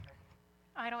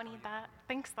I don't need that.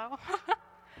 Thanks, though.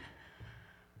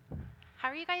 How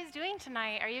are you guys doing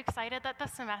tonight? Are you excited that the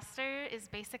semester is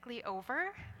basically over?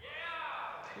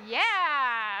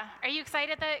 Yeah! Are you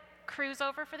excited that crew's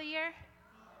over for the year?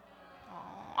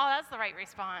 Oh, that's the right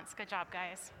response. Good job,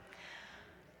 guys.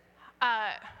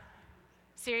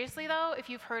 Seriously, though, if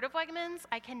you've heard of Wegmans,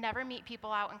 I can never meet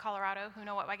people out in Colorado who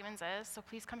know what Wegmans is, so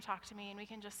please come talk to me and we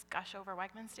can just gush over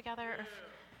Wegmans together. Yeah.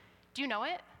 Do you know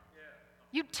it? Yeah.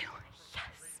 You do?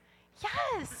 Yes.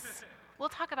 Yes. We'll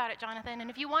talk about it, Jonathan.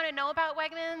 And if you want to know about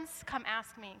Wegmans, come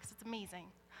ask me, because it's amazing.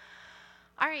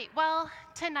 All right, well,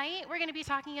 tonight we're going to be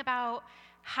talking about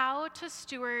how to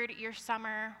steward your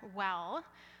summer well.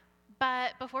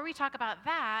 But before we talk about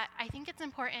that, I think it's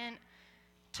important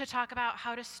to talk about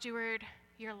how to steward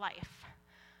your life.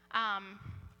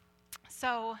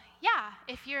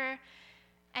 If you're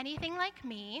anything like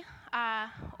me,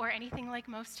 or anything like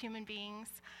most human beings,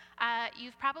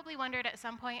 you've probably wondered at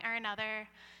some point or another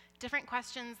different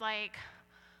questions like,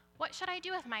 what should I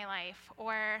do with my life?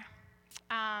 Or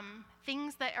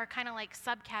things that are kind of like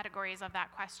subcategories of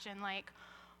that question, like,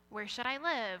 where should I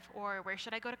live? Or where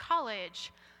should I go to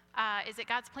college? Is it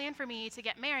God's plan for me to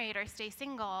get married or stay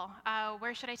single?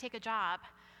 Where should I take a job?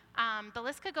 The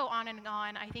list could go on and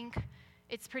on. I think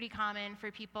it's pretty common for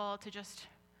people to just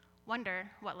wonder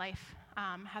what life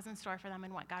has in store for them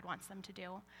and what God wants them to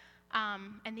do.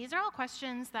 And these are all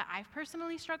questions that I've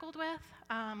personally struggled with,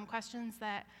 questions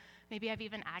that maybe I've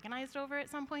even agonized over at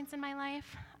some points in my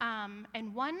life.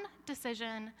 And one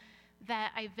decision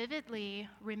that I vividly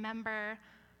remember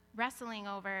wrestling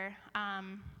over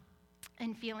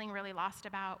and feeling really lost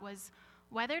about was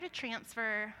whether to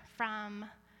transfer from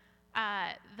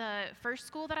the first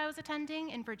school that I was attending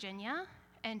in Virginia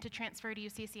and to transfer to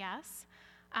UCCS.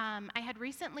 I had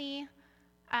recently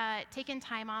taken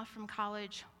time off from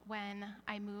college when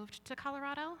I moved to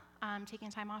Colorado,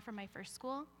 taking time off from my first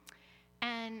school.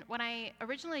 And when I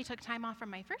originally took time off from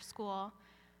my first school,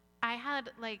 I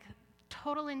had like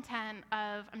total intent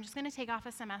of, I'm just going to take off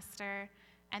a semester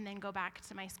and then go back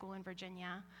to my school in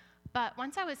Virginia. But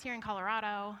once I was here in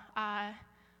Colorado,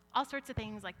 all sorts of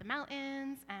things like the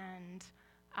mountains and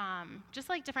just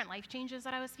like different life changes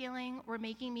that I was feeling were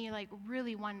making me like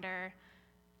really wonder,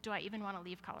 do I even want to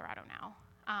leave Colorado now?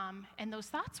 And those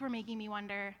thoughts were making me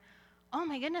wonder, oh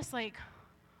my goodness, like,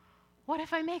 what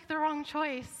if I make the wrong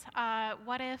choice?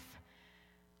 What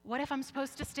if I'm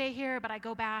supposed to stay here but I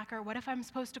go back? Or what if I'm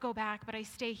supposed to go back but I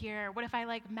stay here? What if I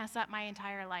like mess up my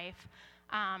entire life?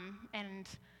 And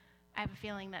I have a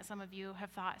feeling that some of you have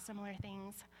thought similar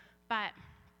things. But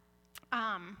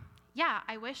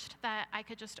I wished that I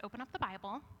could just open up the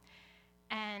Bible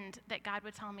and that God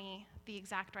would tell me the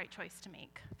exact right choice to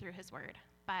make through his word.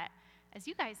 But as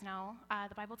you guys know,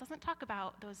 the Bible doesn't talk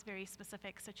about those very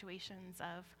specific situations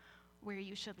of where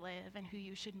you should live and who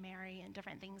you should marry and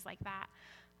different things like that.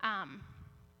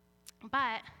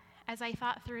 But as I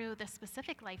thought through the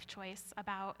specific life choice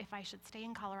about if I should stay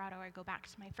in Colorado or go back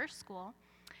to my first school,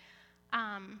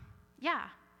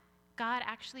 God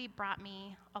actually brought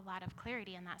me a lot of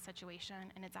clarity in that situation,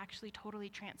 and it's actually totally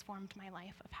transformed my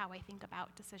life of how I think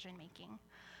about decision making.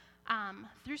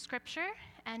 Through scripture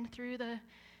and through the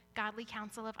godly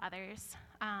counsel of others,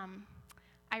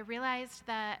 I realized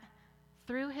that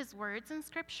through his words in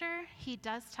scripture, he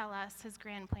does tell us his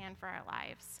grand plan for our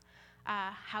lives,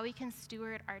 how we can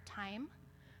steward our time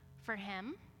for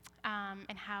him,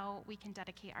 and how we can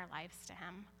dedicate our lives to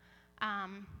him.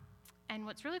 And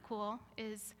what's really cool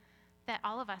is that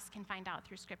all of us can find out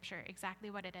through scripture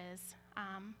exactly what it is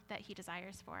that he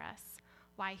desires for us,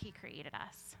 why he created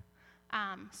us.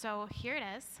 So here it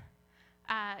is.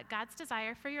 God's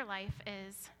desire for your life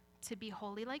is to be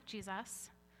holy like Jesus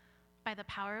by the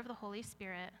power of the Holy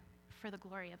Spirit for the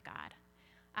glory of God.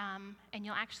 And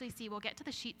you'll actually see, we'll get to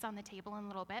the sheets on the table in a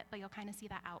little bit, but you'll kind of see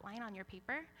that outline on your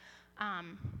paper.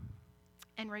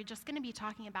 And we're just going to be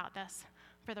talking about this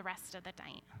for the rest of the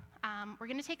night. We're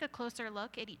going to take a closer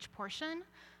look at each portion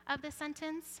of this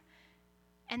sentence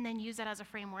and then use it as a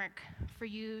framework for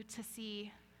you to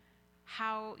see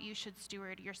how you should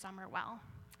steward your summer well.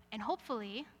 And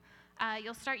hopefully,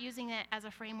 you'll start using it as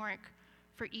a framework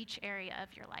for each area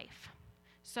of your life.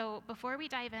 So before we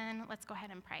dive in, let's go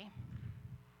ahead and pray.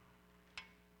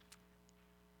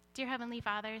 Dear Heavenly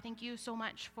Father, thank you so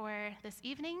much for this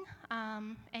evening.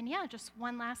 Just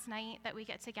one last night that we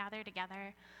get to gather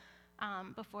together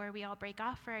before we all break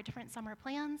off for our different summer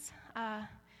plans.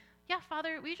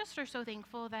 Father, we just are so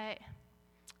thankful that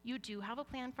you do have a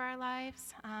plan for our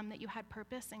lives, that you had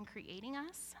purpose in creating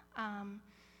us,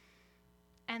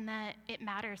 and that it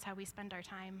matters how we spend our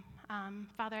time.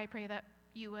 Father, I pray that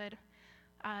you would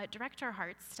direct our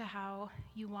hearts to how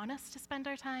you want us to spend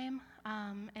our time,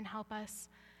 and help us,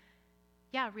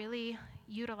 really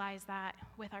utilize that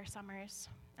with our summers.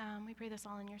 We pray this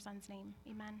all in your Son's name.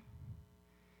 Amen.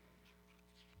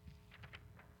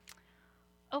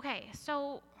 Okay,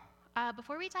 so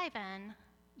before we dive in,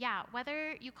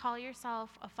 whether you call yourself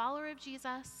a follower of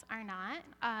Jesus or not,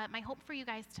 my hope for you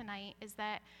guys tonight is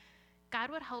that God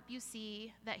would help you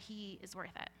see that he is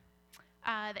worth it,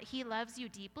 that he loves you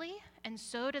deeply and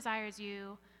so desires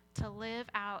you to live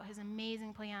out his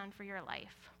amazing plan for your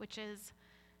life, which is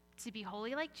to be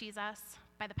holy like Jesus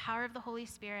by the power of the Holy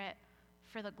Spirit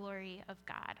for the glory of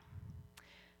God.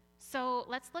 So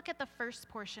let's look at the first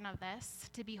portion of this,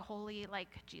 to be holy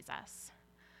like Jesus.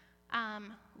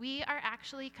 We are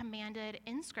actually commanded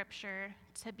in Scripture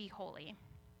to be holy.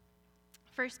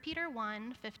 1 Peter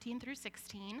 1:15 through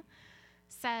 16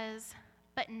 says,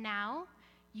 "But now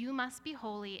you must be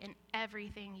holy in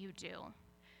everything you do,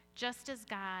 just as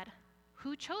God,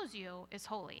 who chose you, is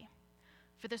holy.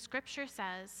 For the Scripture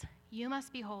says, 'You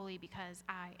must be holy because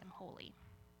I am holy.'"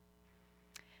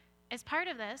 As part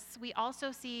of this, we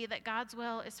also see that God's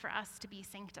will is for us to be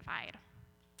sanctified.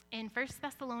 In 1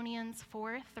 Thessalonians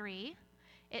 4:3,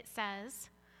 it says,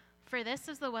 "For this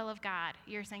is the will of God,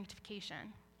 your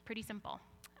sanctification." Pretty simple,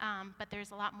 but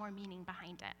there's a lot more meaning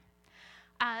behind it.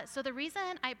 So the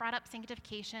reason I brought up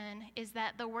sanctification is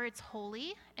that the words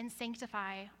holy and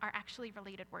sanctify are actually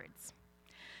related words.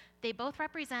 They both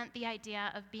represent the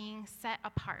idea of being set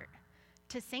apart.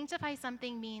 To sanctify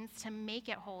something means to make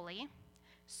it holy.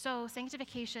 So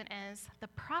sanctification is the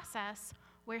process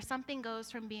where something goes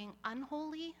from being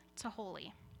unholy to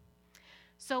holy.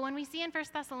 So when we see in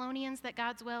 1 Thessalonians that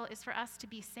God's will is for us to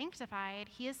be sanctified,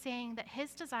 he is saying that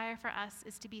his desire for us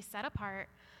is to be set apart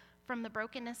from the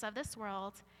brokenness of this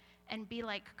world and be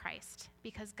like Christ,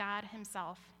 because God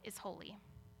himself is holy.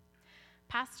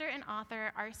 Pastor and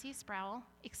author R.C. Sproul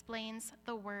explains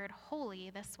the word holy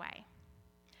this way: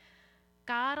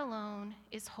 God alone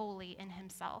is holy in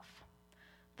himself.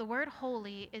 The word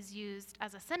holy is used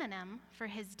as a synonym for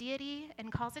his deity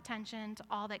and calls attention to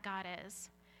all that God is.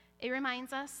 It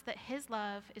reminds us that his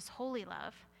love is holy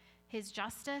love, his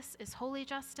justice is holy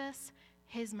justice,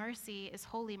 his mercy is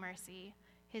holy mercy,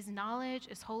 his knowledge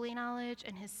is holy knowledge,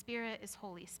 and his spirit is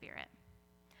Holy Spirit.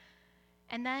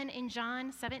 And then in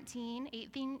John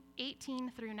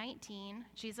 17:18 through 19,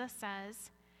 Jesus says,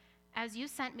 "As you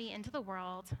sent me into the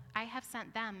world, I have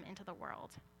sent them into the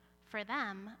world. For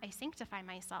them, I sanctify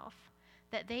myself,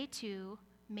 that they too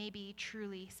may be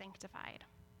truly sanctified."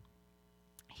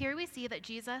 Here we see that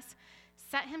Jesus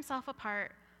set himself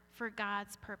apart for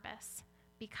God's purpose.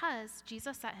 Because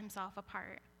Jesus set himself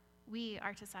apart, we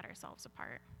are to set ourselves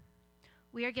apart.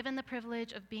 We are given the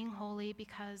privilege of being holy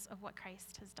because of what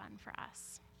Christ has done for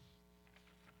us.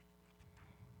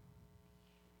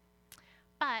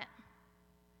 But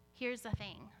here's the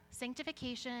thing: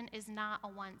 sanctification is not a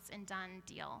once and done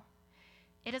deal.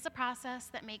 It is a process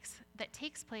that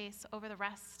takes place over the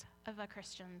rest of a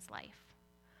Christian's life.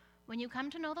 When you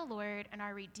come to know the Lord and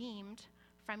are redeemed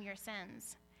from your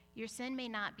sins, your sin may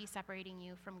not be separating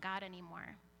you from God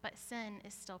anymore, but sin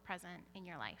is still present in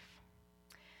your life.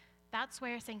 That's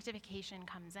where sanctification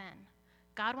comes in.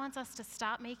 God wants us to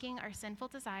stop making our sinful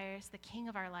desires the king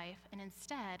of our life and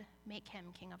instead make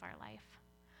him king of our life.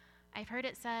 I've heard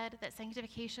it said that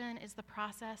sanctification is the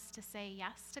process to say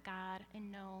yes to God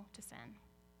and no to sin.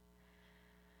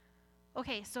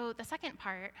 Okay, so the second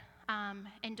part,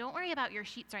 and don't worry about your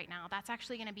sheets right now. That's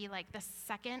actually going to be like the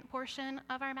second portion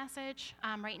of our message.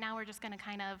 Right now we're just going to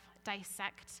kind of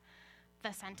dissect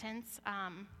the sentence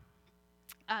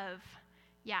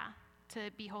to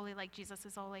be holy like Jesus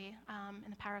is holy, and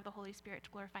the power of the Holy Spirit to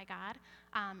glorify God.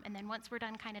 And then once we're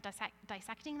done kind of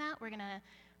dissecting that, we're going to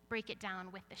break it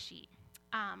down with the sheet.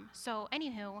 So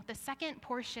anywho, the second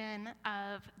portion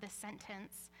of the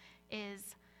sentence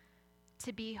is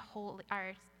to be holy,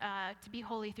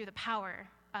 through the power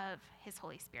of his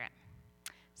Holy Spirit.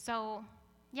 So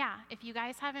if you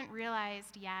guys haven't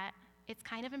realized yet, it's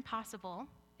kind of impossible.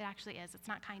 It actually is. It's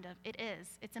not kind of. It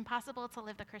is. It's impossible to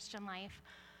live the Christian life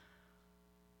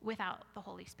without the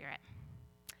Holy Spirit.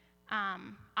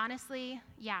 Honestly,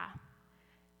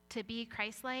 to be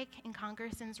Christ-like and conquer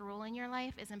sin's rule in your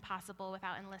life is impossible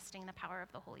without enlisting the power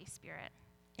of the Holy Spirit.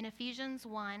 In Ephesians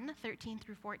 1:13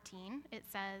 through 14, it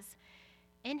says,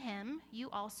 "In him you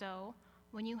also,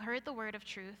 when you heard the word of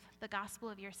truth, the gospel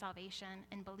of your salvation,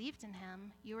 and believed in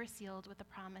him, you were sealed with the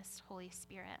promised Holy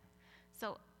Spirit."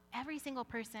 So every single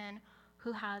person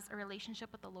who has a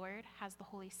relationship with the Lord has the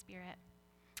Holy Spirit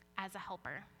as a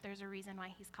helper. There's a reason why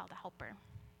he's called a helper.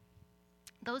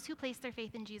 Those who place their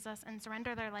faith in Jesus and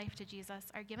surrender their life to Jesus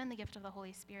are given the gift of the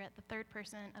Holy Spirit, the third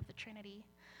person of the Trinity.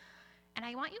 And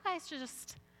I want you guys to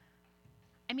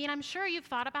I'm sure you've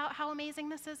thought about how amazing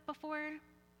this is before,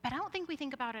 but I don't think we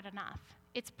think about it enough.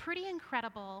 It's pretty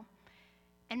incredible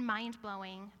and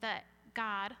mind-blowing that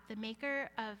God, the maker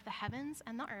of the heavens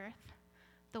and the earth,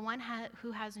 the one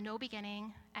who has no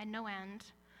beginning and no end,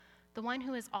 the one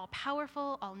who is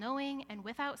all-powerful, all-knowing, and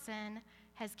without sin,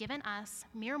 has given us,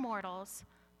 mere mortals,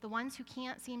 the ones who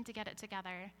can't seem to get it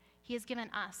together, he has given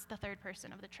us the third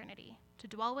person of the Trinity to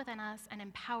dwell within us and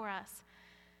empower us,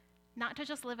 not to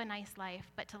just live a nice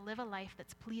life, but to live a life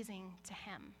that's pleasing to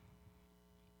him.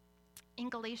 In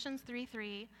Galatians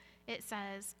 3:3, it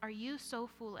says, "Are you so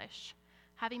foolish?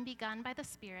 Having begun by the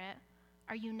Spirit,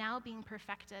 are you now being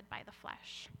perfected by the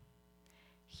flesh?"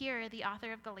 Here, the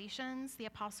author of Galatians, the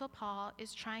Apostle Paul,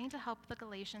 is trying to help the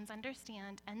Galatians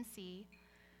understand and see,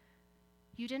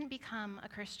 you didn't become a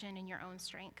Christian in your own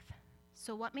strength.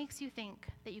 So what makes you think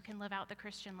that you can live out the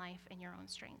Christian life in your own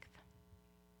strength?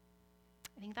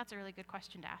 I think that's a really good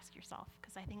question to ask yourself,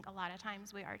 because I think a lot of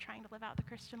times we are trying to live out the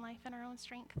Christian life in our own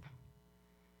strength.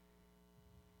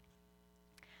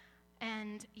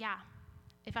 And yeah,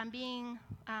 if I'm being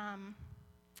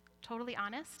totally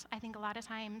honest, I think a lot of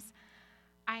times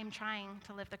I am trying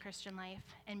to live the Christian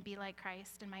life and be like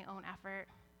Christ in my own effort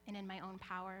and in my own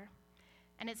power.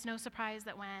 And it's no surprise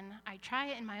that when I try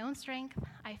it in my own strength,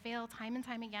 I fail time and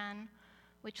time again,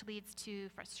 which leads to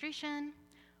frustration,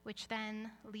 which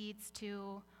then leads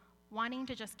to wanting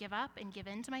to just give up and give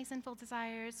in to my sinful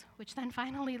desires, which then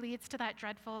finally leads to that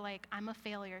dreadful, I'm a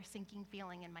failure, sinking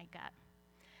feeling in my gut.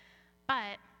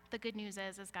 But the good news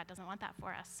is God doesn't want that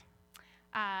for us.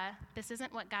 This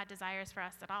isn't what God desires for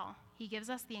us at all. He gives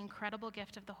us the incredible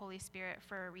gift of the Holy Spirit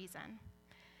for a reason.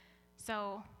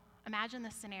 So imagine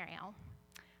this scenario.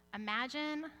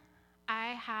 Imagine I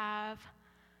have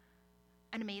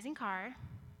an amazing car,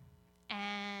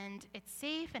 and it's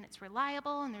safe, and it's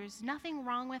reliable, and there's nothing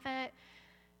wrong with it,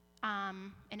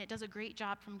 and it does a great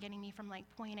job from getting me from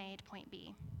point A to point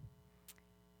B.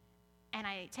 And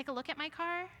I take a look at my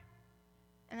car,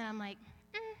 and then I'm like,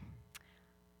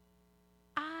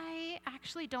 I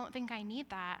actually don't think I need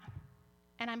that.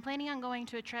 And I'm planning on going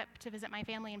to a trip to visit my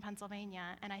family in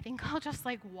Pennsylvania, and I think I'll just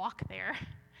walk there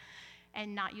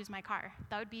and not use my car.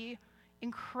 That would be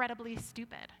incredibly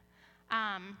stupid.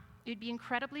 It would be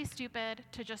incredibly stupid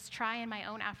to just try in my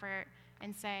own effort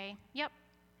and say, yep,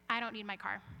 I don't need my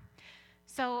car.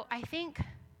 So I think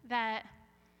that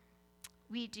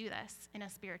we do this in a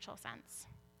spiritual sense.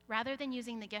 Rather than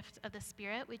using the gift of the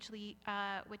Spirit, which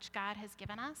God has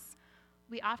given us,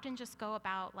 we often just go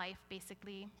about life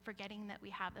basically forgetting that we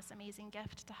have this amazing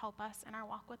gift to help us in our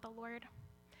walk with the Lord.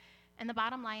 And the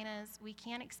bottom line is we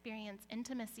can't experience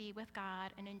intimacy with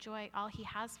God and enjoy all he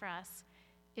has for us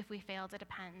if we fail to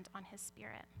depend on his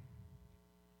Spirit.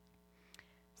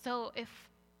 So if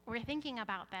we're thinking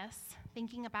about this,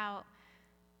 thinking about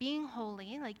being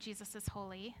holy like Jesus is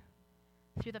holy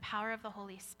through the power of the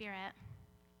Holy Spirit,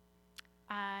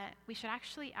 we should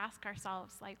actually ask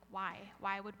ourselves, why?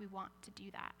 Why would we want to do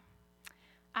that?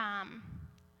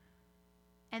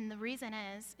 And the reason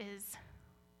is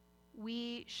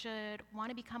we should want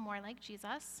to become more like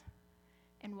Jesus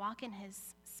and walk in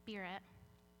his Spirit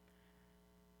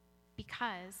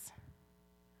because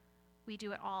we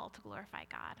do it all to glorify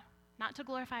God. Not to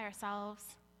glorify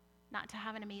ourselves, not to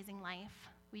have an amazing life.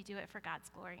 We do it for God's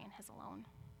glory and his alone.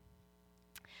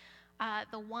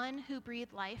 The one who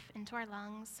breathed life into our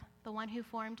lungs, the one who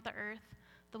formed the earth,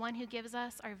 the one who gives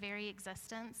us our very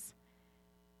existence,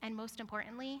 and most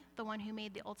importantly, the one who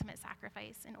made the ultimate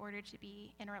sacrifice in order to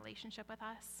be in a relationship with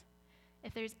us.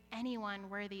 If there's anyone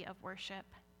worthy of worship,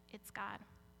 it's God.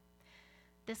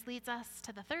 This leads us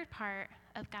to the third part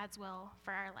of God's will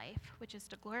for our life, which is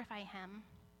to glorify him,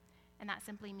 and that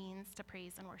simply means to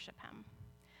praise and worship him.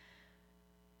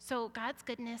 So God's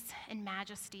goodness and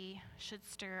majesty should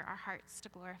stir our hearts to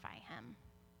glorify him.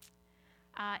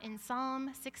 In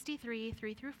Psalm 63,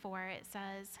 3-4, it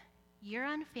says, "Your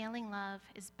unfailing love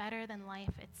is better than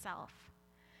life itself.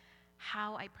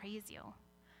 How I praise you.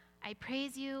 I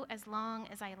praise you as long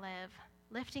as I live,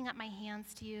 lifting up my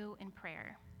hands to you in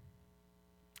prayer."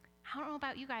 I don't know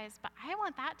about you guys, but I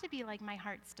want that to be my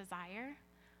heart's desire.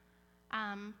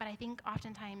 But I think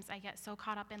oftentimes I get so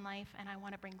caught up in life and I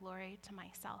want to bring glory to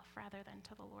myself rather than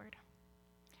to the Lord.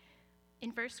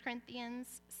 In 1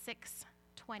 Corinthians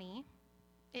 6:20,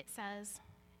 it says,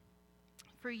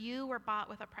 "For you were bought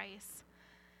with a price,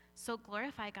 so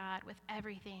glorify God with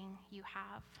everything you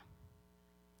have."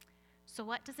 So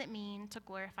what does it mean to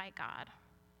glorify God?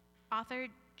 Author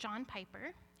John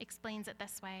Piper explains it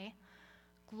this way: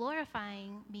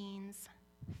 Glorifying means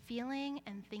feeling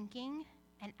and thinking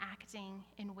and acting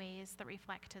in ways that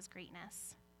reflect his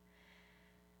greatness,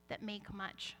 that make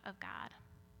much of God,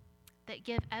 that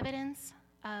give evidence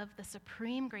of the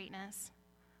supreme greatness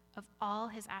of all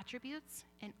his attributes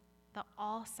and the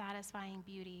all-satisfying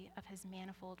beauty of his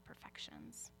manifold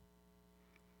perfections.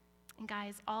 And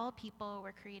guys, all people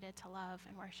were created to love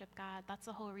and worship God. That's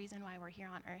the whole reason why we're here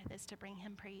on earth, is to bring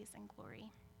him praise and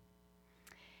glory.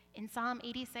 In Psalm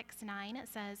 86:9, it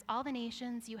says, "All the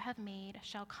nations you have made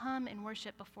shall come and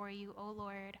worship before you, O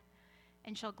Lord,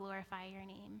 and shall glorify your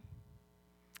name."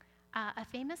 A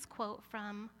famous quote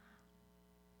from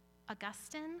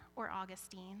Augustine,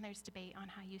 there's debate on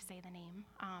how you say the name.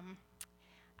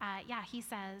 He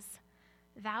says,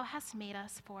 "Thou hast made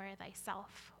us for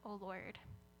thyself, O Lord,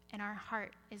 and our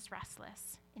heart is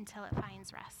restless until it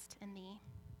finds rest in thee."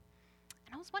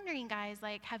 And I was wondering, guys,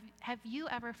 like, have you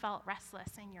ever felt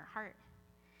restless in your heart?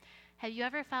 Have you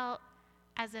ever felt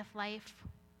as if life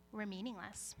were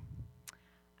meaningless?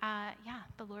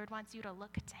 The Lord wants you to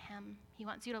look to him. He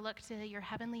wants you to look to your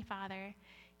heavenly Father.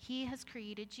 He has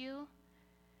created you,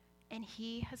 and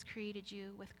he has created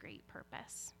you with great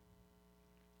purpose.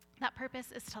 That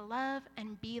purpose is to love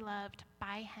and be loved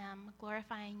by him,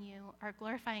 glorifying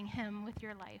him with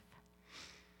your life.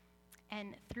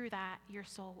 And through that, your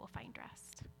soul will find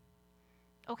rest.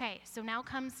 Okay, so now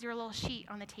comes your little sheet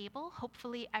on the table.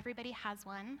 Hopefully everybody has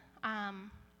one.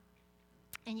 And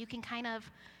you can kind of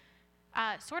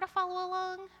sort of follow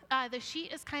along. The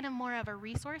sheet is kind of more of a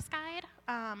resource guide.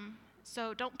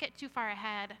 So don't get too far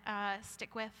ahead.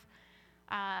 Stick with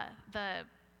the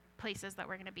places that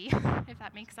we're going to be, if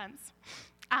that makes sense.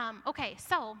 Okay,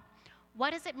 so what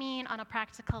does it mean on a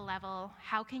practical level?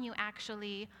 How can you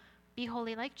actually be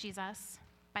holy like Jesus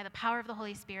by the power of the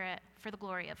Holy Spirit for the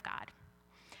glory of God?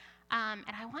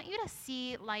 And I want you to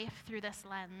see life through this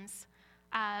lens.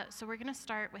 So we're going to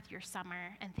start with your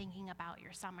summer and thinking about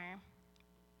your summer.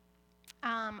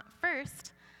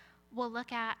 First, we'll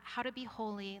look at how to be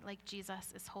holy like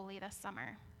Jesus is holy this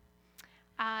summer.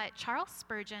 Charles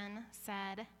Spurgeon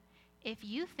said, "If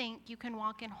you think you can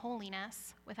walk in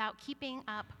holiness without keeping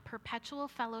up perpetual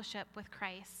fellowship with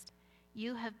Christ,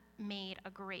 you have made a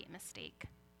great mistake.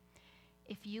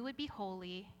 If you would be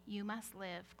holy, you must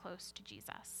live close to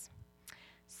Jesus."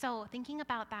 So thinking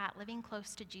about that, living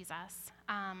close to Jesus,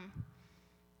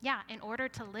 in order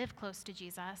to live close to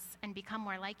Jesus and become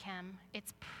more like him,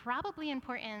 it's probably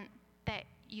important that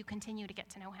you continue to get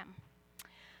to know him.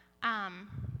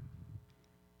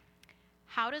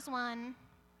 How does one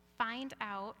find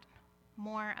out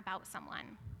more about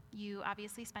someone? You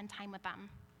obviously spend time with them.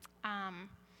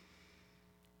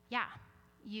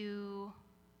 You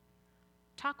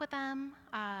talk with them,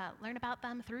 learn about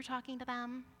them through talking to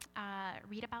them,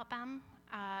 read about them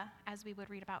as we would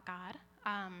read about God.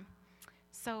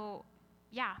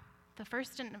 The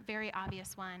first and very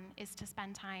obvious one is to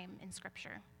spend time in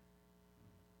Scripture.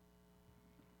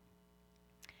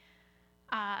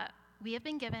 We have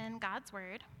been given God's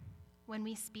word. When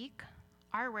we speak,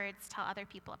 our words tell other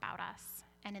people about us,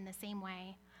 and in the same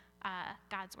way,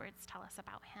 God's words tell us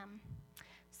about him.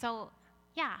 So,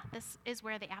 this is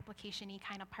where the application-y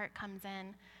kind of part comes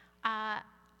in.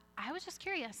 I was just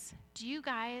curious, do you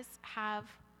guys have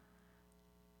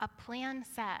a plan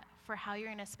set for how you're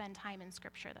going to spend time in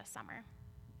Scripture this summer?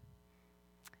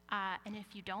 And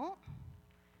if you don't,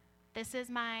 this is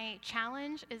my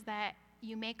challenge, is that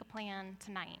you make a plan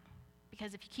tonight.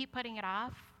 Because if you keep putting it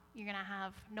off, you're going to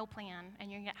have no plan,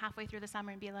 and you're going to get halfway through the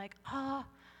summer and be like,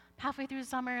 halfway through the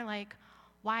summer, like,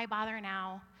 why bother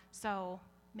now? So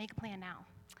make a plan now.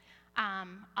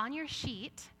 On your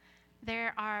sheet,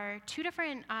 there are 2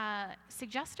 different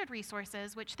suggested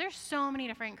resources, which there's so many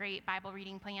different great Bible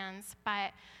reading plans,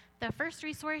 but the first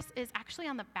resource is actually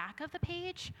on the back of the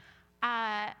page.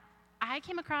 I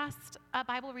came across a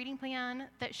Bible reading plan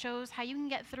that shows how you can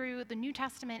get through the New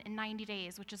Testament in 90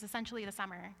 days, which is essentially the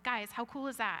summer. Guys, how cool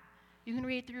is that? You can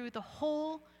read through the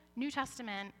whole New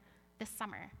Testament this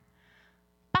summer.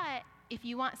 But if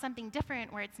you want something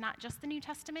different where it's not just the New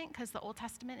Testament, because the Old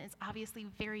Testament is obviously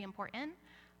very important,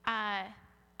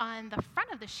 on the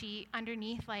front of the sheet,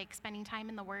 underneath like spending time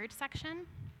in the Word section,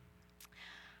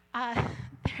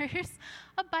 there's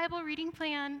a Bible reading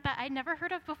plan that I'd never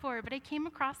heard of before, but I came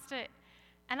across it,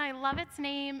 and I love its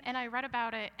name, and I read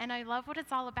about it, and I love what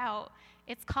it's all about.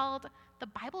 It's called the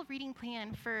Bible Reading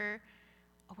Plan for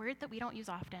a word that we don't use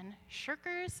often,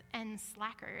 shirkers and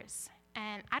slackers.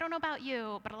 And I don't know about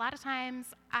you, but a lot of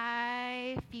times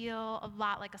I feel a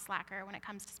lot like a slacker when it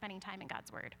comes to spending time in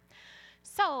God's Word.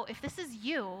 So if this is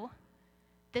you,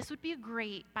 this would be a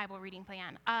great Bible reading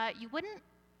plan. You wouldn't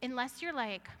unless you're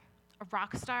like a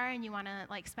rock star and you want to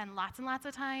like spend lots and lots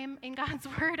of time in God's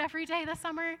word every day this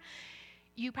summer,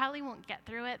 you probably won't get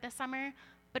through it this summer,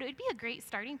 but it would be a great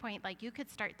starting point. Like you could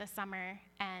start this summer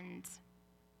and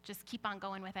just keep on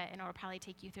going with it, and it'll probably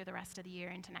take you through the rest of the year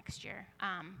into next year.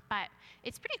 But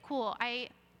it's pretty cool. I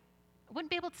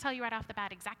wouldn't be able to tell you right off the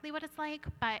bat exactly what it's like,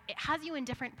 but it has you in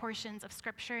different portions of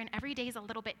Scripture, and every day is a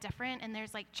little bit different, and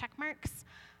there's like check marks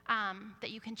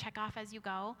that you can check off as you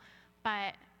go.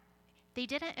 But they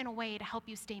did it in a way to help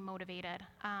you stay motivated,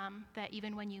 that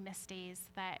even when you miss days,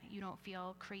 that you don't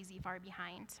feel crazy far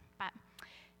behind. But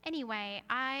anyway,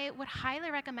 I would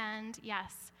highly recommend,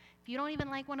 yes, if you don't even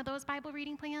like one of those Bible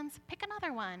reading plans, pick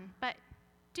another one. But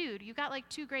dude, you got like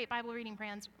 2 great Bible reading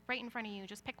plans right in front of you.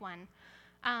 Just pick one.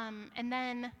 And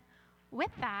then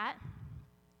with that,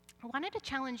 I wanted to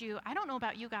challenge you. I don't know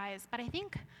about you guys, but I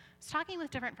think I was talking with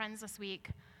different friends this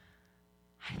week.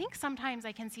 I think sometimes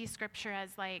I can see Scripture as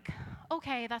like,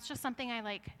 okay, that's just something I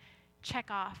like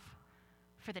check off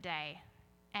for the day.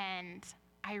 And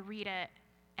I read it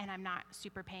and I'm not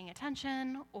super paying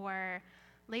attention, or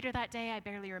later that day I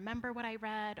barely remember what I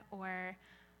read, or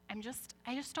I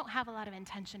just don't have a lot of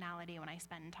intentionality when I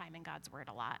spend time in God's Word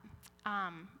a lot.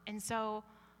 And so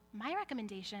my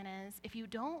recommendation is, if you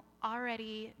don't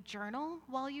already journal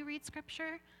while you read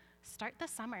Scripture, start this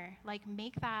summer. Like,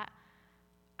 make that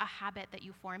a habit that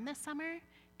you form this summer.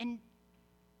 And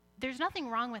there's nothing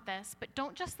wrong with this, but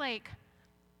don't just like,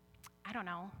 I don't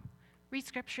know, read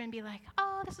Scripture and be like,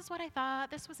 oh, this is what I thought,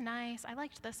 this was nice, I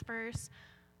liked this verse.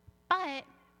 But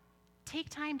take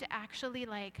time to actually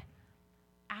like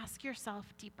ask yourself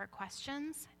deeper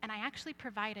questions. And I actually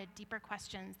provided deeper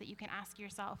questions that you can ask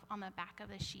yourself on the back of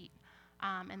the sheet.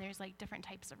 And there's like different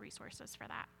types of resources for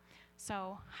that.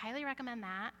 So highly recommend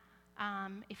that.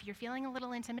 If you're feeling a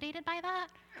little intimidated by that,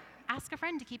 ask a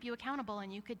friend to keep you accountable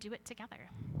and you could do it together.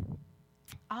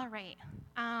 All right.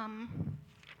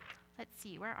 Let's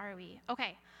see, where are we?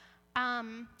 Okay.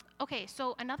 Okay,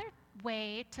 so another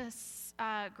way to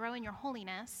grow in your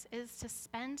holiness is to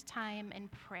spend time in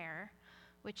prayer,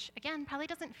 which, again, probably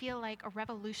doesn't feel like a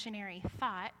revolutionary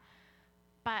thought,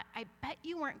 but I bet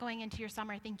you weren't going into your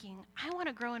summer thinking, I want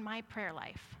to grow in my prayer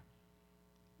life.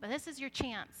 But this is your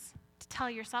chance to tell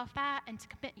yourself that and to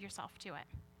commit yourself to it.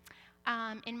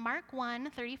 In Mark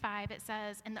 1:35, it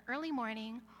says, in the early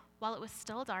morning, while it was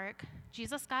still dark,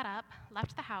 Jesus got up,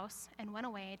 left the house, and went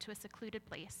away to a secluded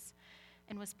place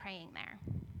and was praying there.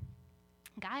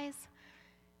 Guys,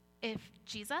 if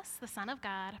Jesus, the Son of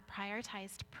God,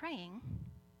 prioritized praying,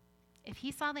 if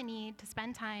he saw the need to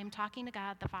spend time talking to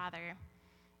God the Father,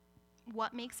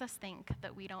 what makes us think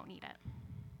that we don't need it?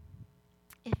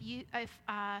 If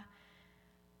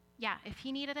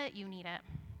he needed it, you need it.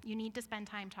 You need to spend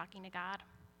time talking to God.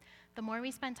 The more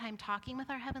we spend time talking with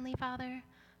our Heavenly Father,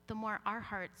 the more our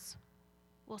hearts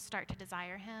will start to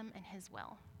desire him and his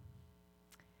will.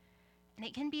 And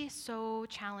it can be so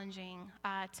challenging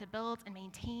to build and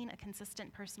maintain a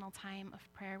consistent personal time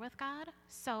of prayer with God.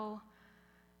 So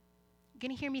you're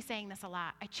going to hear me saying this a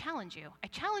lot. I challenge you. I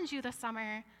challenge you this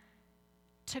summer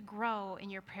to grow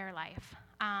in your prayer life.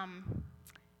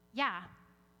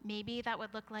 Maybe that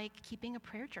would look like keeping a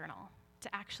prayer journal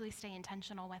to actually stay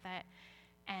intentional with it.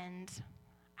 And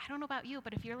I don't know about you,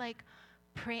 but if you're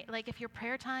if your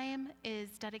prayer time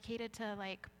is dedicated to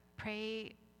like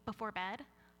pray before bed,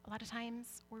 a lot of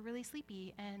times we're really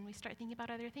sleepy and we start thinking about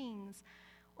other things,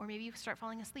 or maybe you start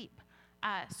falling asleep.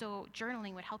 So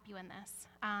journaling would help you in this.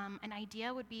 An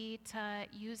idea would be to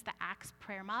use the Acts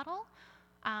prayer model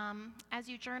as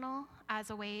you journal,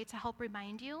 as a way to help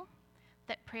remind you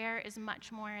that prayer is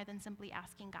much more than simply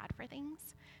asking God for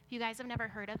things. If you guys have never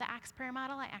heard of the Acts prayer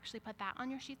model, I actually put that on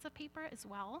your sheets of paper as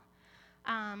well.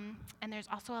 And there's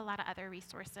also a lot of other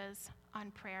resources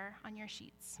on prayer on your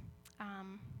sheets.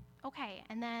 Okay,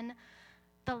 and then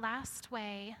the last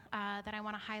way that I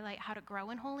want to highlight how to grow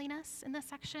in holiness in this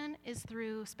section is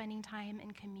through spending time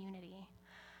in community.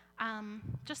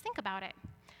 Just think about it.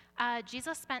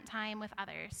 Jesus spent time with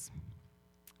others.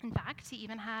 In fact, he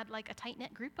even had like a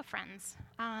tight-knit group of friends.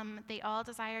 They all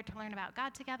desired to learn about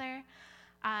God together.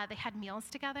 They had meals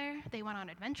together. They went on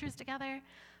adventures together.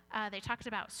 They talked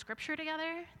about Scripture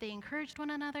together. They encouraged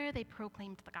one another. They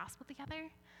proclaimed the gospel together.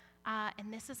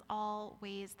 And this is all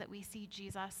ways that we see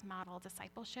Jesus model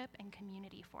discipleship and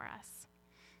community for us.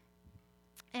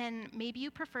 And maybe you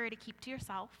prefer to keep to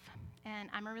yourself, and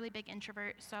I'm a really big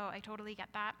introvert, so I totally get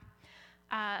that.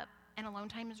 And alone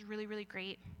time is really, really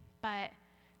great, but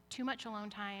too much alone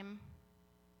time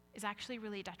is actually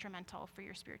really detrimental for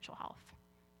your spiritual health.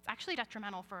 It's actually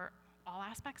detrimental for all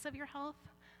aspects of your health,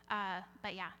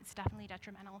 but yeah, it's definitely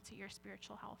detrimental to your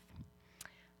spiritual health.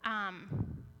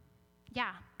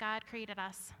 Yeah, God created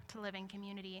us to live in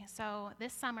community. So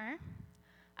this summer,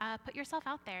 put yourself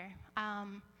out there.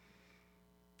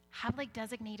 Have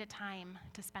designated time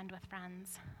to spend with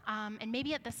friends. And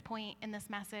maybe at this point in this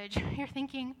message, you're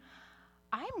thinking,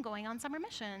 I'm going on summer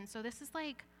mission. So this is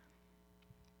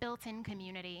built-in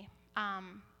community.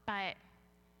 But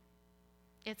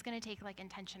it's going to take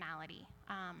intentionality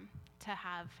to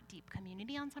have deep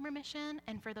community on summer mission.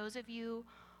 And for those of you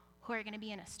who are going to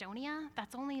be in Estonia,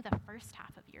 that's only the first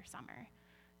half of your summer.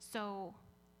 So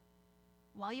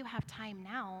while you have time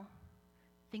now,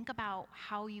 think about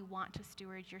how you want to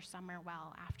steward your summer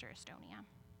well after Estonia.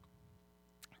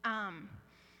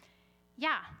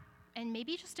 Yeah, and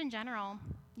maybe just in general,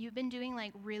 you've been doing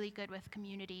really good with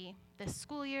community this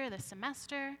school year, this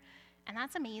semester, and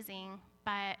that's amazing.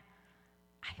 But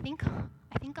I think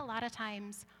a lot of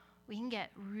times we can get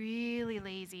really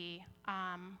lazy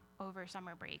over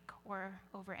summer break or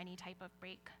over any type of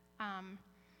break.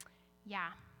 Yeah,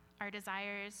 our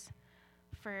desires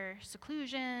for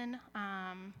seclusion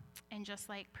and just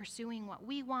pursuing what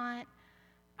we want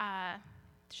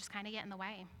just kind of get in the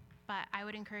way. But I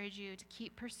would encourage you to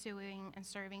keep pursuing and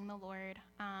serving the Lord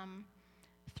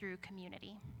through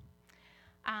community.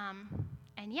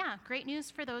 And yeah, great news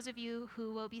for those of you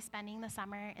who will be spending the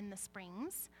summer in the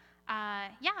Springs.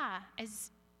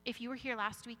 If you were here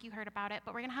last week, you heard about it,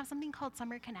 but we're going to have something called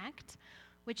Summer Connect,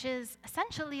 which is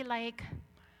essentially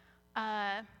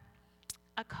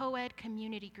a co-ed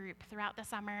community group throughout the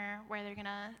summer where they're going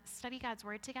to study God's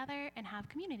Word together and have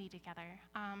community together.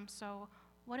 So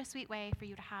what a sweet way for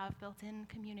you to have built-in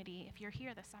community if you're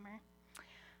here this summer.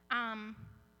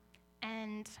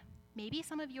 And maybe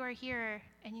some of you are here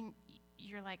and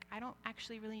you're I don't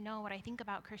actually really know what I think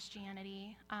about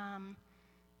Christianity,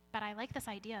 but I like this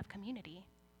idea of community.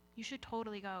 You should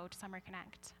totally go to Summer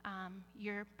Connect.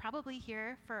 You're probably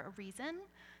here for a reason.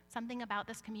 Something about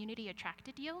this community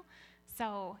attracted you,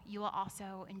 so you will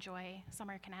also enjoy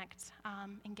Summer Connect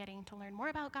and getting to learn more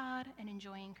about God and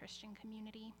enjoying Christian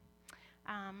community.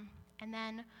 And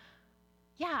then,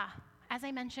 yeah, as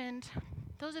I mentioned,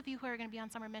 those of you who are going to be on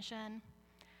summer mission,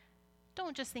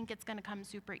 don't just think it's going to come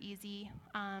super easy.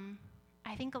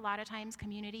 I think a lot of times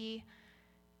community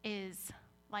is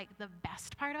the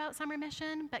best part about summer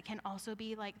mission, but can also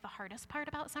be the hardest part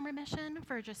about summer mission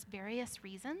for just various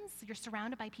reasons. You're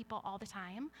surrounded by people all the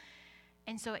time,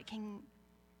 and so it can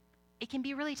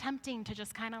be really tempting to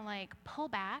just kind of pull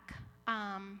back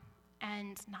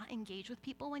and not engage with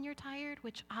people when you're tired,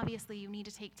 which obviously you need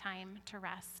to take time to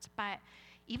rest. But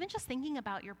even just thinking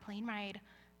about your plane ride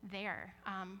there,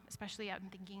 especially I'm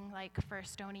thinking for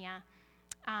Estonia,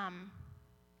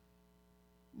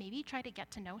 maybe try to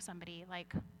get to know somebody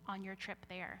on your trip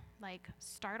there.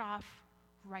 Start off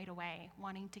right away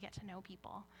wanting to get to know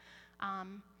people.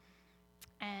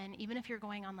 And even if you're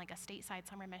going on a stateside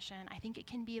summer mission, I think it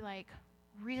can be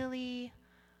really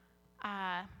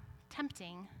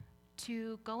tempting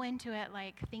to go into it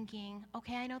thinking,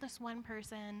 okay, I know this one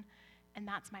person and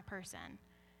that's my person,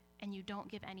 and you don't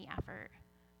give any effort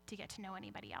to get to know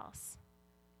anybody else.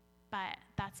 But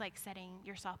that's setting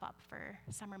yourself up for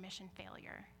summer mission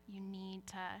failure. You need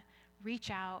to reach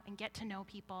out and get to know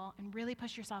people and really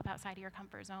push yourself outside of your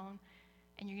comfort zone,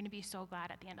 and you're going to be so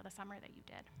glad at the end of the summer that you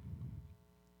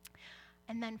did.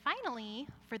 And then finally,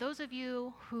 for those of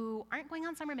you who aren't going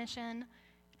on summer mission,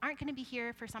 aren't going to be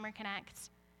here for Summer Connect,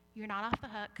 you're not off the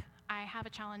hook. I have a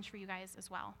challenge for you guys as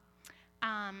well.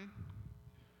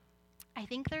 I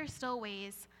think there are still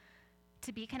ways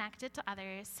to be connected to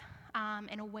others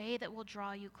in a way that will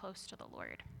draw you close to the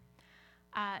Lord.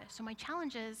 So my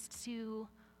challenge is to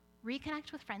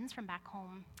reconnect with friends from back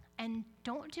home, and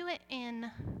don't do it in,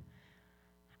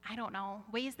 I don't know,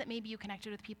 ways that maybe you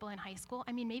connected with people in high school.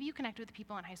 I mean, maybe you connected with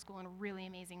people in high school in a really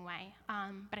amazing way,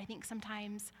 but I think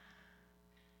sometimes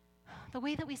the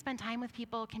way that we spend time with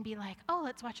people can be oh,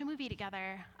 let's watch a movie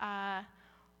together,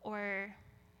 or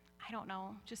I don't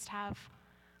know, just have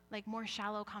more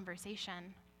shallow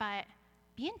conversation. But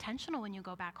be intentional when you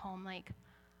go back home. I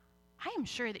am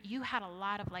sure that you had a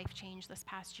lot of life change this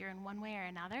past year in one way or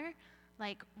another.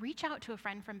 Reach out to a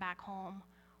friend from back home,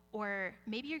 or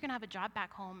maybe you're gonna have a job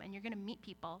back home and you're gonna meet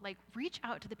people. Reach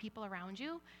out to the people around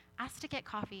you, ask to get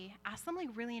coffee, ask them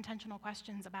really intentional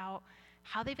questions about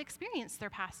how they've experienced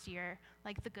their past year,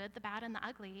 the good, the bad, and the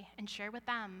ugly, and share with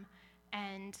them.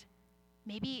 And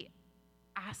maybe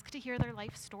ask to hear their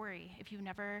life story if you've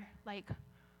never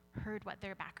heard what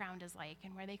their background is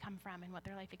and where they come from and what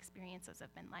their life experiences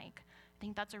have been like. I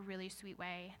think that's a really sweet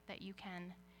way that you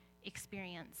can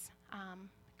experience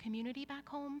community back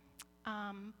home.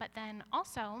 But then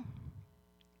also,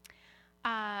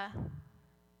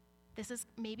 This is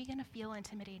maybe going to feel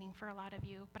intimidating for a lot of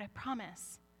you, but I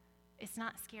promise it's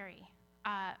not scary.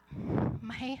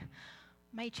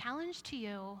 My challenge to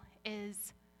you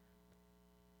is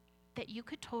that you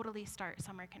could totally start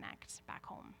Summer Connect back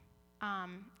home.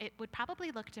 It would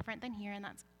probably look different than here, and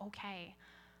that's okay.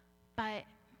 But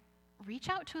reach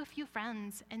out to a few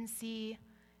friends and see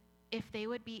if they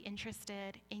would be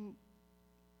interested in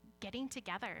getting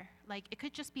together. Like, it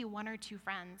could just be one or two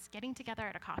friends getting together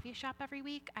at a coffee shop every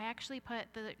week. I actually put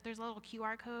there's a little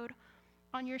QR code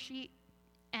on your sheet,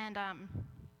 and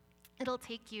it'll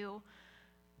take you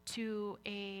to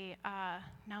now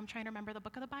I'm trying to remember the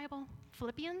book of the Bible,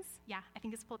 Philippians? Yeah, I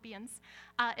think it's Philippians.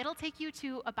 It'll take you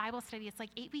to a Bible study. It's like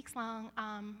 8 weeks long,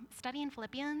 study in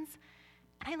Philippians.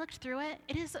 And I looked through it.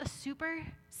 It is a super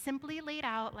simply laid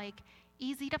out, like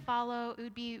easy to follow. It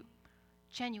would be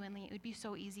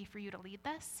so easy for you to lead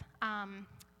this,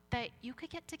 that you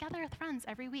could get together with friends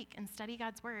every week and study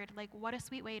God's word. Like, what a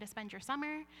sweet way to spend your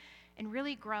summer and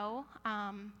really grow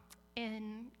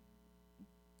in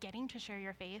getting to share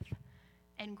your faith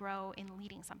and grow in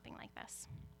leading something like this.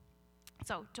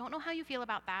 So don't know how you feel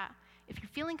about that. If you're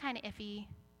feeling kind of iffy,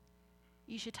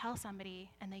 you should tell somebody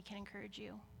and they can encourage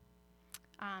you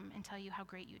and tell you how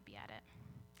great you'd be at it.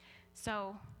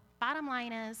 So bottom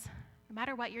line is, no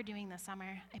matter what you're doing this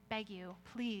summer, I beg you,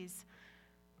 please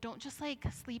don't just like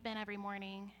sleep in every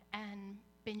morning and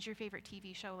binge your favorite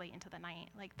TV show late into the night.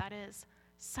 Like, that is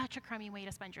such a crummy way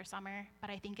to spend your summer, but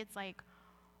I think it's like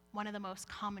one of the most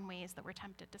common ways that we're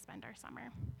tempted to spend our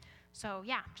summer. So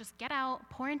yeah, just get out,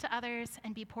 pour into others,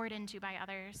 and be poured into by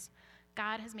others.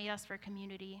 God has made us for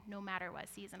community no matter what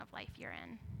season of life you're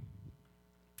in.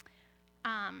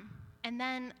 And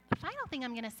then the final thing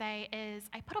I'm going to say is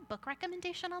I put a book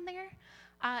recommendation on there.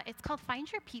 It's called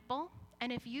Find Your People.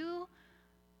 And if you're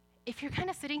kind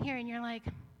of sitting here and you're like,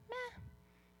 meh,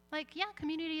 like, yeah,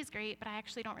 community is great, but I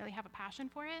actually don't really have a passion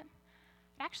for it,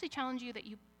 I'd actually challenge you that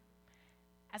you,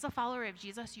 as a follower of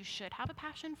Jesus, you should have a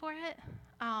passion for it.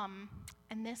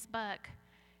 And this book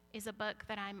is a book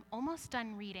that I'm almost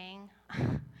done reading.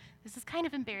 This is kind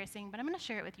of embarrassing, but I'm going to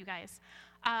share it with you guys.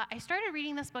 I started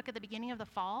reading this book at the beginning of the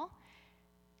fall,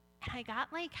 and I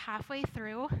got like halfway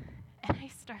through, and I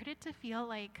started to feel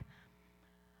like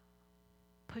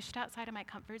pushed outside of my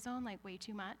comfort zone, like way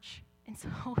too much. And so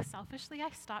selfishly,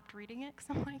 I stopped reading it because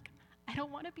I'm like, I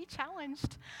don't want to be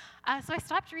challenged. So I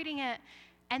stopped reading it.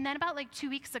 And then about like 2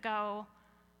 weeks ago,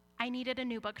 I needed a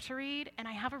new book to read, and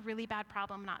I have a really bad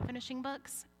problem not finishing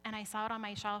books. And I saw it on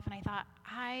my shelf, and I thought,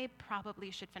 I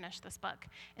probably should finish this book.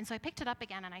 And so I picked it up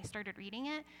again, and I started reading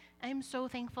it. I'm so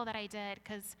thankful that I did,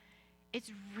 because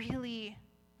it's really,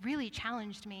 really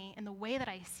challenged me in the way that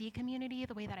I see community,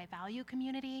 the way that I value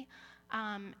community.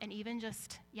 And even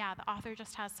just, yeah, the author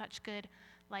just has such good,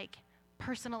 like,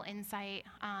 personal insight,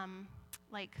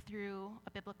 like, through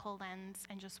a biblical lens,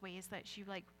 and just ways that she,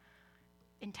 like,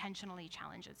 intentionally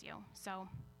challenges you. So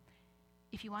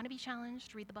if you want to be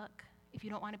challenged, read the book. If you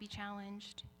don't want to be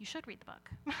challenged, you should read the book.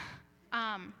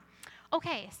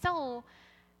 Okay, so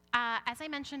as I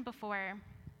mentioned before,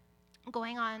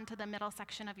 going on to the middle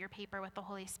section of your paper with the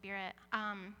Holy Spirit,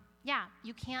 yeah,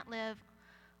 you can't live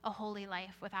a holy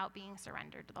life without being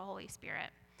surrendered to the Holy Spirit.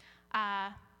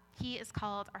 He is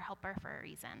called our helper for a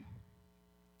reason.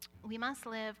 We must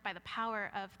live by the power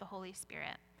of the Holy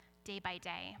Spirit, day by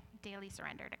day, daily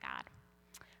surrender to God,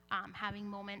 having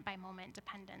moment by moment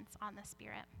dependence on the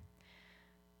Spirit.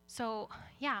 So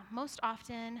yeah, most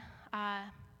often,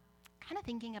 kind of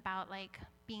thinking about like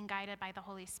being guided by the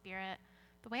Holy Spirit,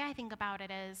 the way I think about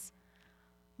it is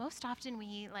most often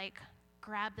we like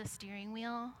grab the steering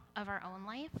wheel of our own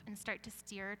life and start to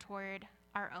steer toward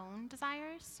our own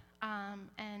desires.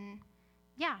 And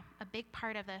yeah, a big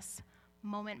part of this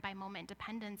moment by moment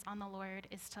dependence on the Lord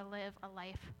is to live a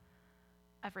life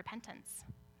of repentance.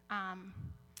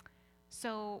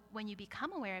 So when you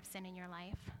become aware of sin in your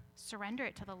life, surrender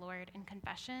it to the Lord in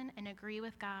confession and agree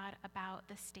with God about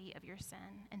the state of your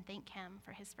sin and thank Him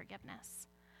for His forgiveness.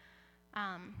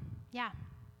 Yeah,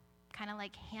 kind of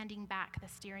like handing back the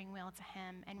steering wheel to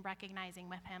Him and recognizing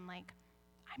with Him, like,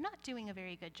 I'm not doing a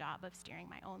very good job of steering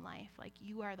my own life. Like,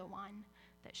 you are the one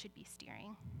that should be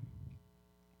steering.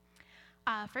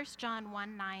 1 John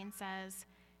 1:9 says,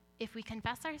 if we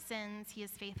confess our sins, He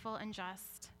is faithful and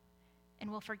just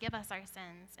and will forgive us our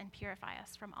sins and purify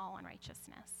us from all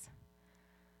unrighteousness.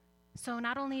 So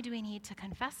not only do we need to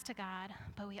confess to God,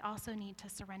 but we also need to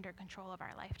surrender control of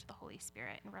our life to the Holy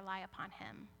Spirit and rely upon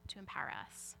Him to empower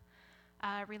us.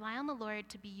 Rely on the Lord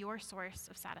to be your source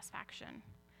of satisfaction.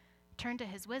 Turn to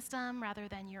His wisdom rather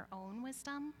than your own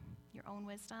wisdom. your own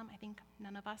wisdom. I think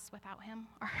none of us without him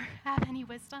have any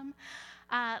wisdom.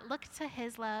 Look to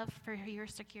his love for your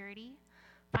security.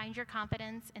 Find your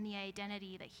confidence in the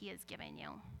identity that he has given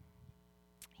you.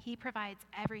 He provides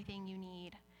everything you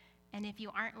need. And if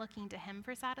you aren't looking to him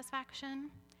for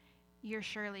satisfaction, you're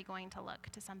surely going to look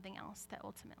to something else that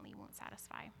ultimately won't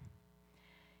satisfy.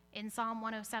 In Psalm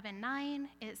 107:9,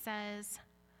 it says,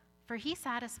 "For he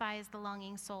satisfies the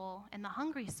longing soul, and the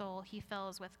hungry soul he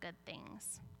fills with good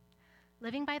things."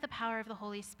 Living by the power of the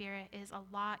Holy Spirit is a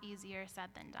lot easier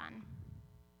said than done.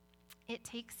 It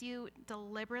takes you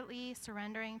deliberately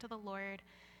surrendering to the Lord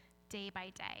day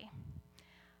by day.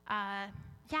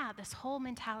 This whole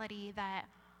mentality that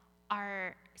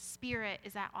our spirit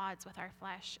is at odds with our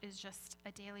flesh is just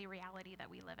a daily reality that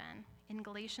we live in. In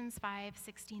Galatians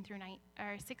 5:16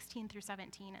 through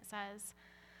 17, it says,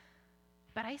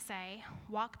 "But I say,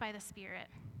 walk by the Spirit,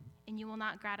 and you will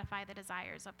not gratify the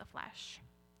desires of the flesh.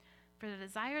 For the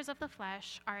desires of the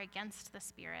flesh are against the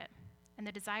Spirit, and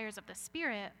the desires of the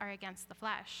Spirit are against the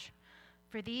flesh.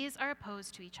 For these are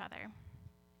opposed to each other,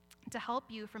 to help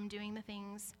you from doing the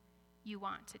things you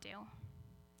want to do."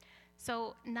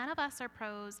 So none of us are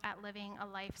pros at living a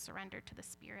life surrendered to the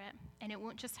Spirit, and it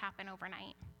won't just happen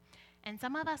overnight. And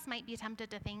some of us might be tempted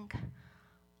to think,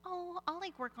 oh, I'll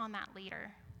work on that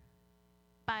later.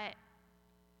 But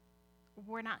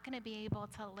we're not going to be able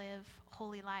to live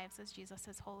holy lives as Jesus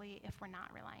is holy if we're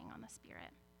not relying on the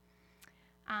Spirit.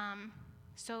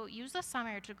 So use the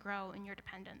summer to grow in your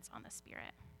dependence on the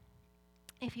Spirit.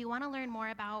 If you want to learn more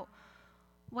about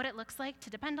what it looks like to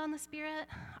depend on the Spirit,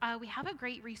 we have a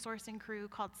great resource and crew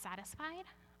called Satisfied,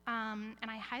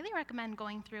 and I highly recommend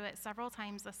going through it several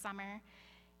times this summer.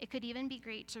 It could even be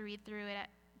great to read through it at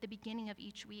the beginning of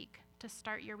each week to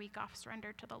start your week off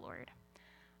surrendered to the Lord.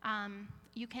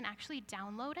 You can actually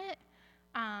download it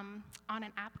on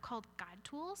an app called God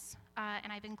Tools,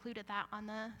 and I've included that on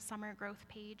the summer growth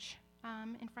page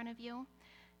in front of you,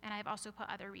 and I've also put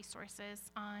other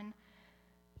resources on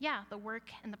the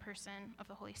work and the person of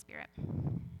the Holy Spirit.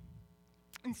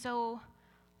 And so,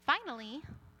 finally,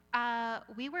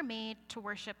 we were made to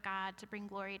worship God, to bring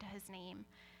glory to his name.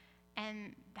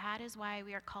 And that is why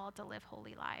we are called to live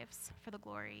holy lives for the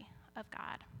glory of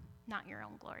God, not your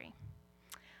own glory.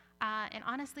 And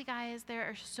honestly, guys, there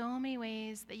are so many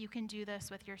ways that you can do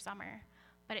this with your summer,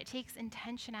 but it takes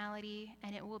intentionality,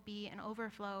 and it will be an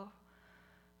overflow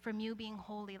from you being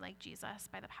holy like Jesus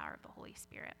by the power of the Holy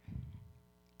Spirit.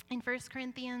 In 1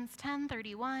 Corinthians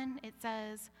 10:31, it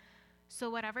says, "So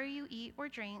whatever you eat or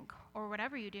drink, or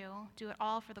whatever you do it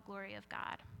all for the glory of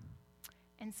God."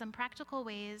 And some practical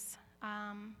ways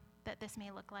that this may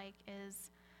look like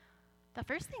is, the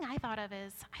first thing I thought of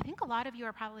is, I think a lot of you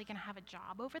are probably going to have a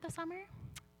job over the summer.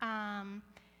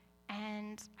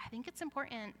 And I think it's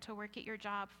important to work at your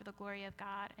job for the glory of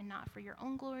God and not for your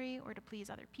own glory or to please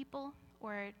other people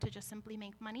or to just simply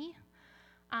make money.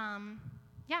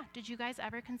 Did you guys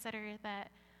ever consider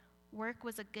that work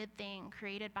was a good thing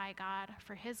created by God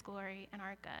for his glory and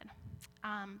our good?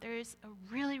 There's a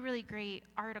really, really great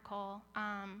article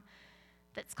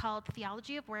that's called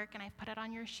Theology of Work, and I've put it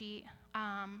on your sheet,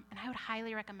 and I would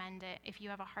highly recommend it if you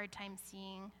have a hard time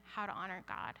seeing how to honor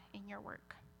God in your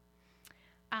work.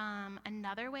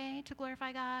 Another way to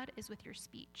glorify God is with your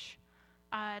speech.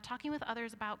 Talking with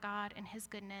others about God and his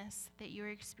goodness that you're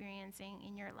experiencing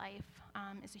in your life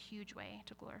is a huge way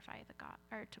to glorify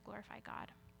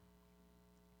God.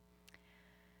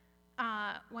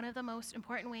 One of the most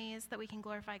important ways that we can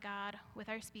glorify God with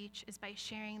our speech is by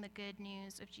sharing the good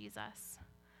news of Jesus.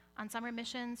 On summer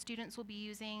missions, students will be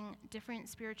using different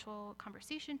spiritual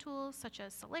conversation tools such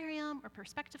as Solarium or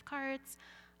perspective cards.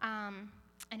 And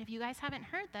if you guys haven't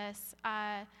heard this,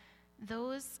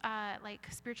 those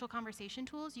spiritual conversation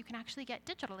tools you can actually get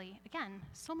digitally. Again,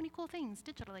 so many cool things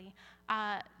digitally.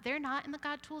 They're not in the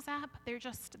God Tools app, they're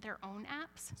just their own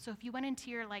apps. So if you went into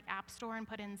your app store and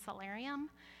put in Solarium,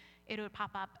 it would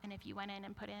pop up, and if you went in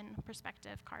and put in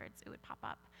perspective cards, it would pop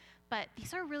up. But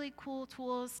these are really cool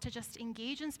tools to just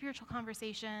engage in spiritual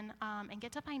conversation and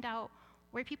get to find out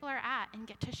where people are at and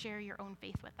get to share your own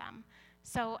faith with them.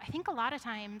 So I think a lot of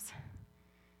times,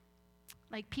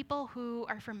 people who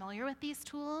are familiar with these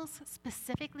tools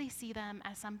specifically see them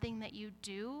as something that you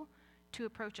do to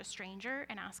approach a stranger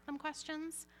and ask them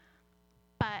questions,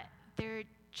 but they're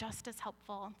just as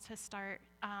helpful to start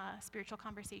spiritual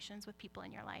conversations with people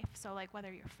in your life. So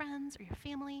whether you're friends or your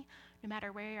family, no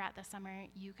matter where you're at this summer,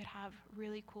 you could have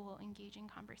really cool, engaging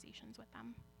conversations with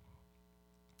them.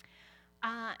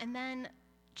 And then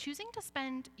choosing to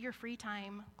spend your free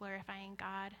time glorifying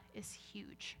God is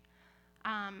huge.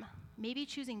 Maybe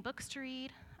choosing books to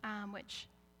read, which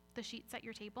the sheets at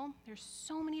your table. There's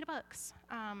so many books,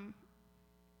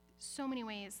 so many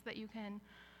ways that you can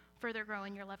further grow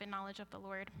in your love and knowledge of the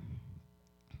Lord.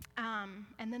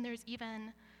 And then there's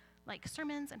even like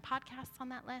sermons and podcasts on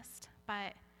that list.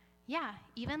 But yeah,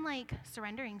 even like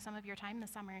surrendering some of your time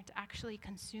this summer to actually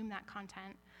consume that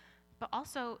content. But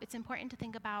also, it's important to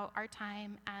think about our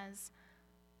time as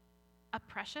a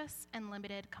precious and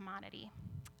limited commodity.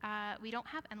 We don't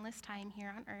have endless time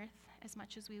here on earth as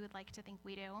much as we would like to think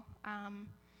we do.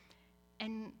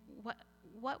 And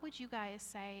what would you guys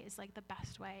say is like the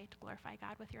best way to glorify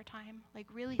God with your time? Like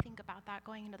really think about that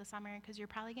going into the summer, because you're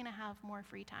probably going to have more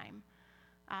free time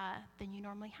than you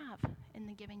normally have in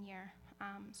the given year.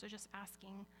 So just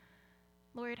asking,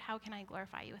 Lord, how can I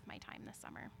glorify you with my time this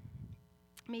summer?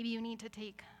 Maybe you need to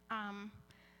take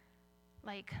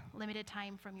like limited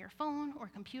time from your phone or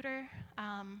computer,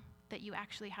 that you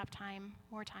actually have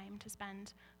more time to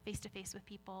spend face-to-face with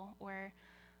people or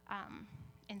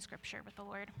in scripture with the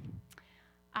Lord.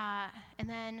 And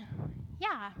then,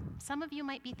 yeah, some of you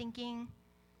might be thinking,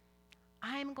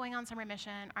 I'm going on summer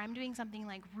mission, or I'm doing something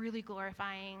like really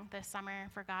glorifying this summer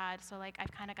for God, so like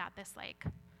I've kind of got this like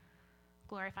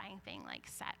glorifying thing like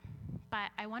set.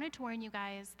 But I wanted to warn you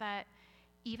guys that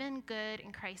even good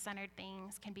and Christ-centered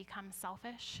things can become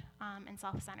selfish and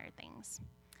self-centered things.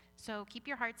 So keep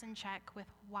your hearts in check with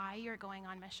why you're going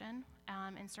on mission,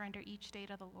 and surrender each day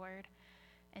to the Lord,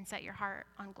 and set your heart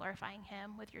on glorifying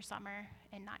him with your summer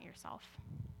and not yourself.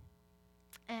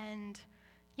 And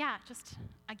yeah, just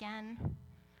again,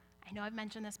 I know I've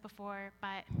mentioned this before,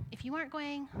 but if you aren't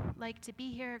going like to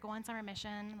be here, go on summer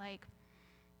mission, like,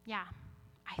 yeah,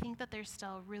 I think that there's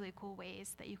still really cool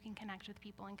ways that you can connect with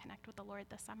people and connect with the Lord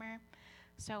this summer.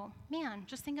 So man,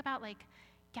 just think about like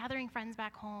gathering friends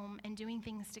back home and doing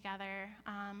things together,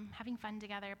 having fun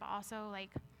together, but also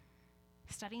like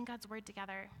studying God's word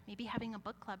together, maybe having a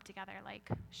book club together, like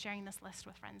sharing this list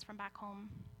with friends from back home,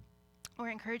 or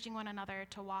encouraging one another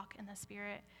to walk in the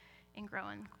Spirit and grow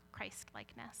in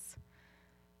Christ-likeness.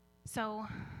 So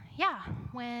yeah,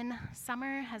 when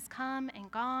summer has come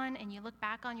and gone and you look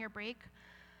back on your break,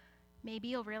 maybe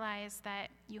you'll realize that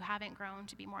you haven't grown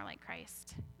to be more like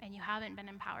Christ, and you haven't been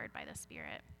empowered by the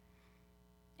Spirit,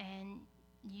 and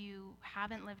you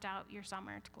haven't lived out your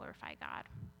summer to glorify God.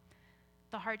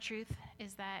 The hard truth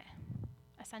is that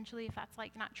essentially, if that's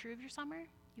like not true of your summer,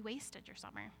 you wasted your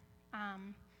summer.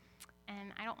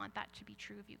 And I don't want that to be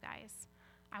true of you guys.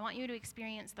 I want you to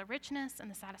experience the richness and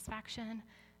the satisfaction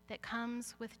that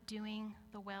comes with doing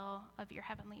the will of your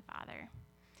Heavenly Father.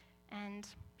 And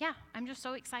yeah, I'm just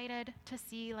so excited to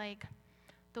see like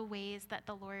the ways that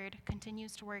the Lord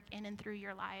continues to work in and through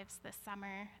your lives this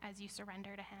summer as you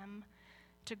surrender to him,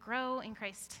 to grow in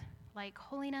Christ-like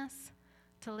holiness,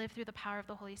 to live through the power of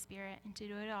the Holy Spirit, and to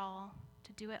do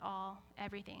it all,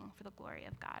 everything for the glory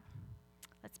of God.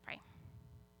 Let's pray.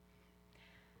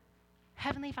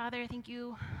 Heavenly Father, thank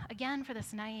you again for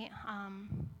this night.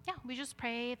 We just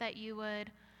pray that you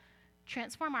would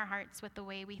transform our hearts with the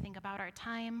way we think about our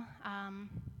time,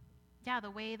 the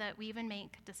way that we even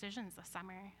make decisions this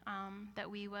summer,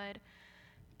 that we would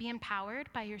be empowered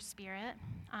by your Spirit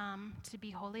to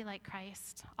be holy like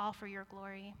Christ, all for your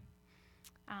glory.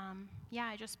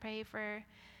 I just pray for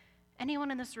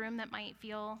anyone in this room that might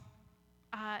feel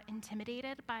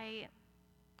intimidated by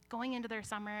going into their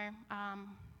summer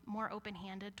more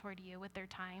open-handed toward you with their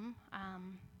time,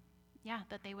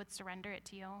 that they would surrender it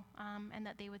to you, and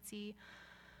that they would see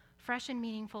fresh and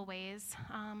meaningful ways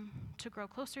to grow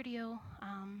closer to you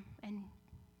and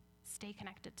stay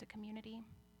connected to community.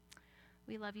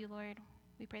 We love you, Lord.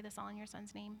 We pray this all in your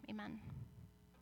Son's name. Amen.